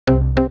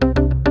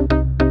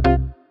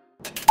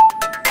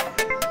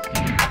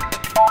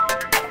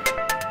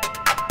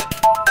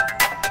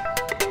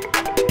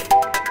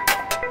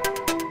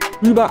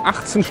Über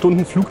 18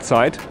 Stunden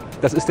Flugzeit,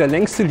 das ist der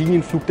längste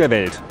Linienflug der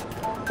Welt.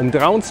 Um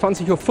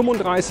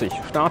 23:35 Uhr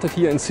startet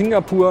hier in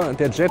Singapur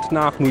der Jet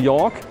nach New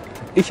York.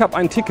 Ich habe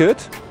ein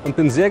Ticket und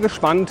bin sehr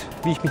gespannt,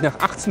 wie ich mich nach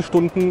 18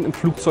 Stunden im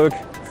Flugzeug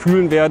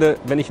fühlen werde,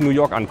 wenn ich in New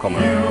York ankomme.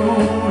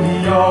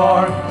 New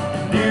York,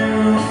 New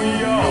York.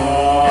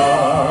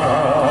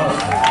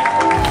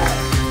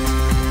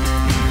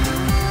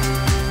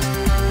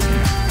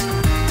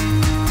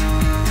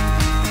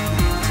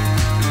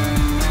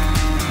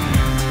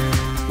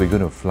 We're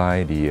going to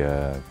fly the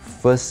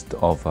first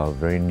of our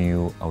very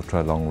new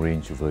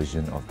ultra-long-range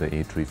version of the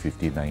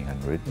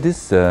A350-900.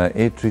 This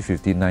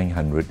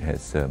A350-900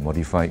 has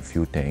modified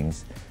fuel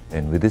tanks,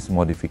 and with this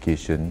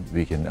modification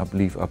we can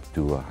uplift up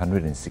to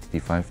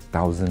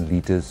 165,000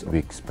 litres. We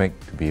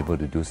expect to be able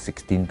to do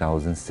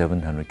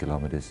 16,700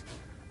 kilometers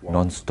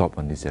non-stop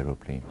on this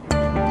aeroplane.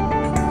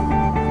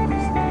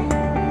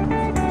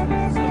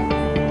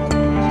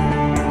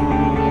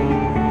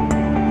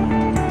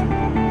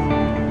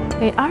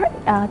 There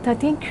are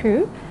 13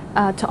 crew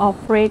to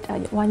operate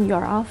one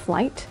URL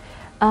flight.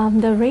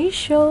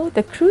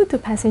 The crew to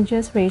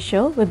passengers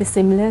ratio will be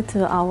similar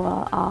to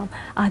our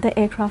other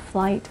aircraft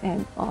flight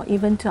or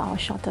even to our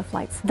shorter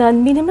flights. The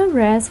minimum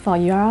rest for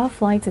URL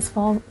flights is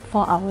 4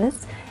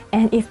 hours,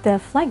 and if the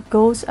flight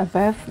goes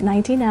above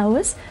 19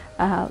 hours,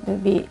 there will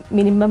be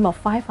minimum of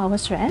 5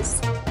 hours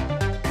rest.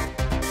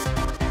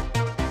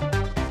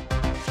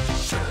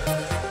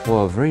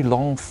 For a very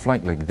long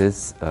flight like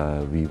this,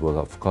 we will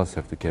of course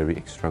have to carry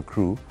extra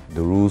crew.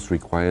 The rules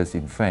requires,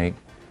 in fact,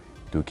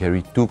 to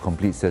carry 2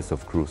 complete sets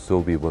of crew. So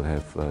we will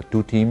have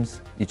 2 teams.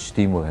 Each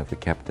team will have a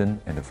captain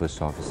and a first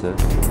officer.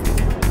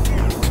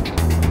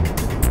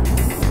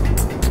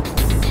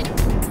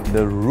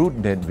 The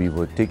route that we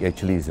will take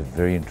actually is a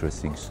very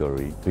interesting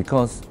story,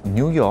 because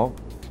New York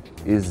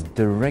is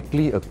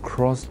directly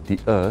across the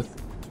earth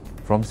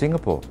from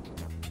Singapore.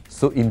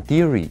 So in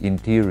theory,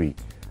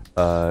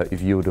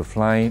 if you were to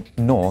fly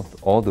north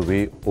all the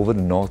way over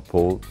the North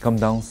Pole, come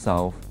down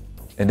south,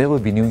 and that will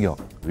be New York.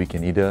 We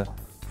can either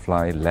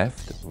fly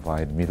left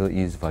via the Middle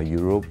East, via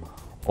Europe,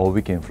 or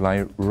we can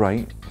fly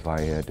right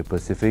via the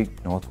Pacific,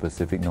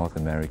 North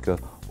America,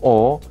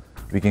 or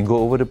we can go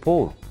over the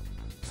pole.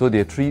 So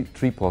there are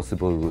three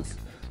possible routes.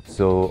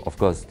 So of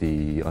course,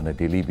 on a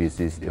daily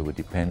basis, it will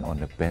depend on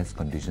the best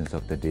conditions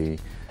of the day.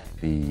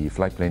 The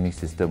flight planning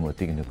system will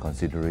take into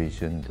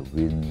consideration the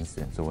winds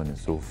and so on and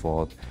so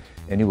forth,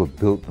 and it will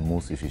build the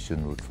most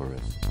efficient route for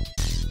us.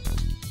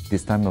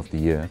 This time of the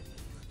year,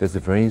 there's a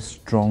very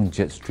strong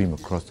jet stream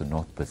across the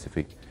North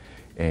Pacific,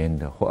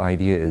 and the whole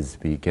idea is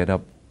we get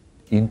up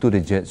into the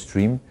jet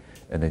stream,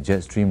 and the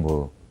jet stream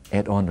will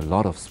add on a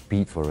lot of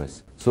speed for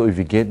us. So if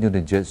we get near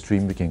the jet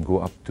stream, we can go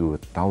up to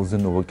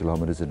 1,000 over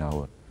kilometers an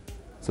hour.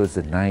 So it's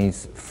a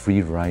nice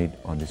free ride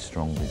on this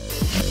strong wind.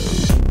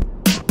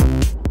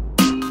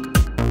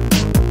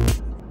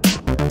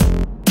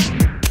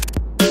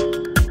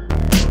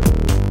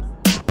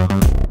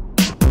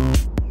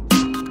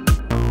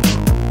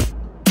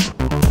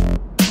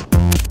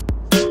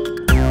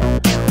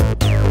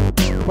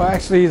 Well,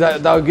 actually,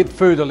 they'll get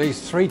food at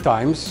least 3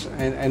 times,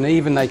 and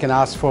even they can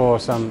ask for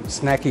some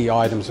snacky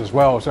items as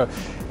well. So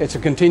it's a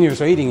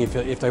continuous eating.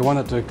 If they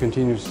wanted to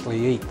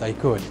continuously eat, they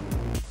could.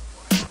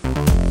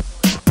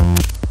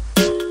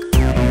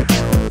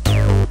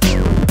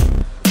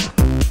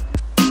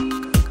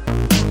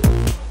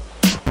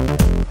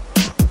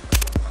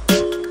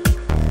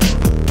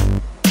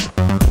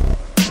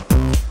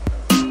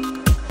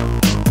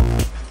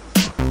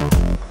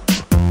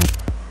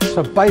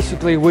 So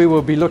basically we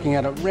will be looking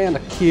at around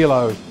 1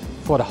 kilo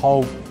for the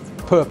whole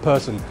per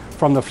person.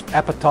 From the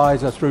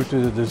appetizer through to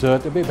the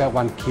dessert, there'll be about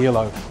 1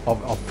 kilo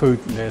of food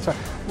there. So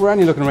we're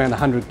only looking around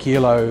 100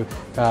 kilo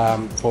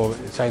for,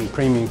 say, in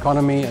premium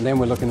economy, and then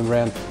we're looking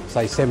around,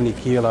 say, 70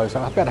 kilos, so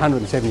about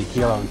 170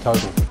 kilo in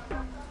total.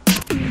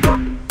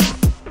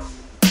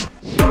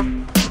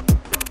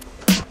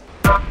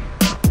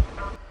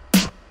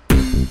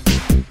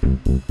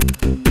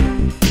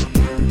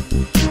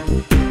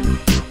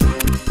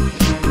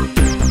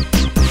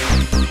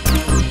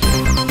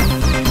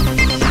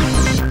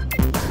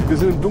 Wir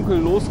sind im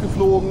Dunkeln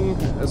losgeflogen,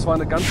 es war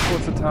eine ganz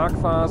kurze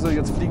Tagphase,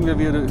 jetzt fliegen wir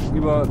wieder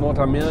über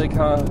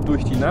Nordamerika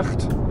durch die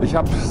Nacht. Ich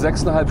habe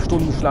 6,5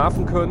 Stunden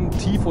schlafen können,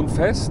 tief und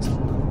fest,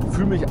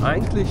 fühle mich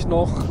eigentlich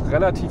noch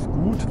relativ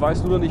gut,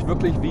 weiß nur noch nicht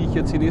wirklich, wie ich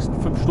jetzt die nächsten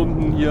 5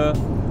 Stunden hier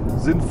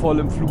sinnvoll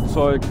im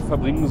Flugzeug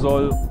verbringen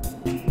soll.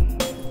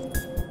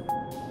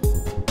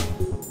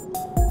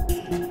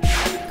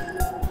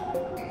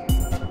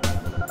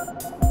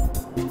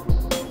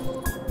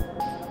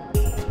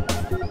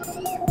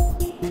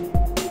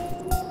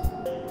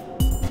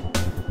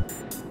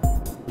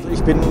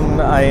 Ich bin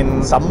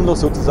ein Sammler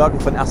sozusagen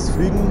von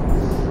Erstflügen.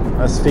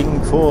 Das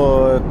fing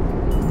vor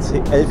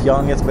 11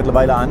 Jahren jetzt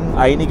mittlerweile an.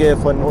 Einige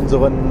von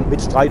unseren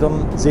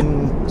Mitstreitern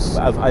sind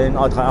auf allen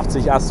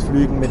A380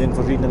 Erstflügen mit den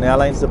verschiedenen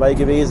Airlines dabei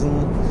gewesen.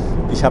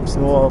 Ich habe es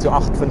nur zu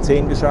 8 von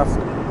 10 geschafft.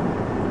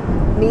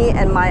 Me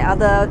and my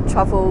other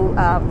travel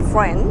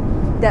friend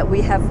that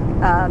we have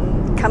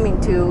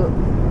coming to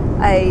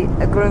a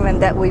agreement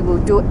that we will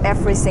do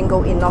every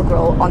single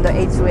inaugural on the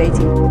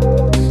A380.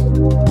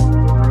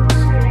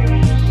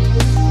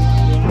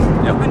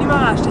 Ich bin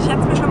überrascht, ich hätte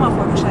es mir schon mal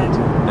vorgestellt.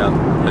 Ja,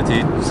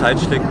 die Zeit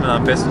schlägt man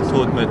am besten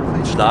tot mit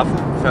Schlafen,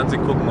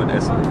 Fernsehen gucken und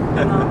Essen.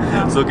 Genau,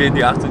 ja. So gehen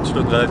die 18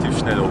 Stunden relativ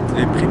schnell um.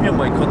 Die Premium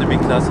Economy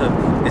Klasse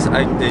ist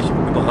eigentlich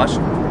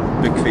überraschend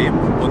bequem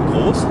und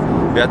groß.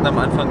 Wir hatten am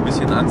Anfang ein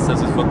bisschen Angst,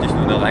 dass es wirklich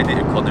nur eine reine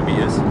Economy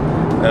ist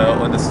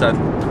und es dann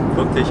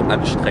wirklich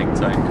anstrengend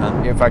sein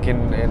kann. If I can,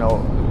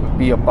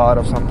 be a part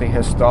of something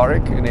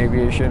historic in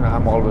aviation,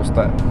 I'm always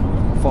there.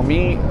 For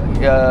me,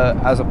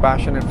 as a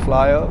passionate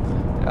flyer,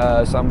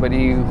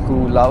 somebody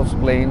who loves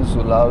planes,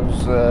 who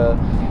loves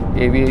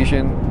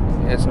aviation,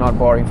 it's not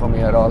boring for me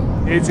at all.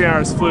 18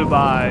 hours flew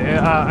by.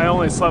 I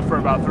only slept for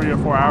about 3 or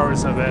 4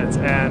 hours of it,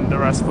 and the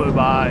rest flew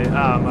by.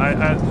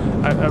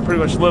 I pretty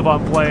much live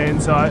on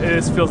planes, so it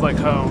just feels like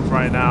home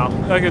right now.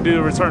 I could do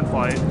a return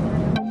flight.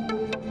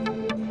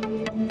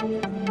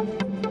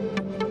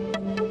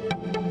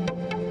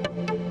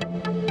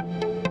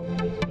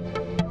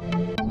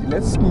 Die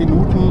letzten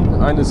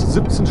Minuten eines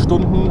 17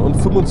 Stunden und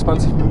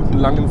 25 Minuten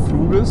langen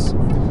Fluges.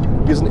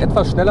 Wir sind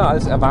etwas schneller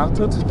als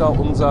erwartet, da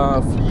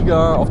unser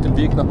Flieger auf dem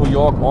Weg nach New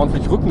York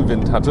ordentlich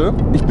Rückenwind hatte.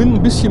 Ich bin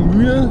ein bisschen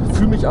müde,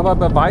 fühle mich aber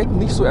bei weitem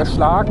nicht so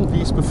erschlagen, wie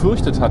ich es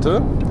befürchtet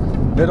hatte.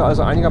 Werde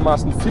also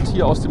einigermaßen fit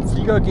hier aus dem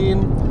Flieger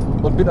gehen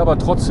und bin aber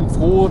trotzdem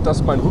froh,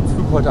 dass mein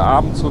Rückflug heute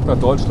Abend zurück nach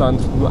Deutschland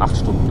nur 8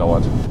 Stunden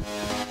dauert.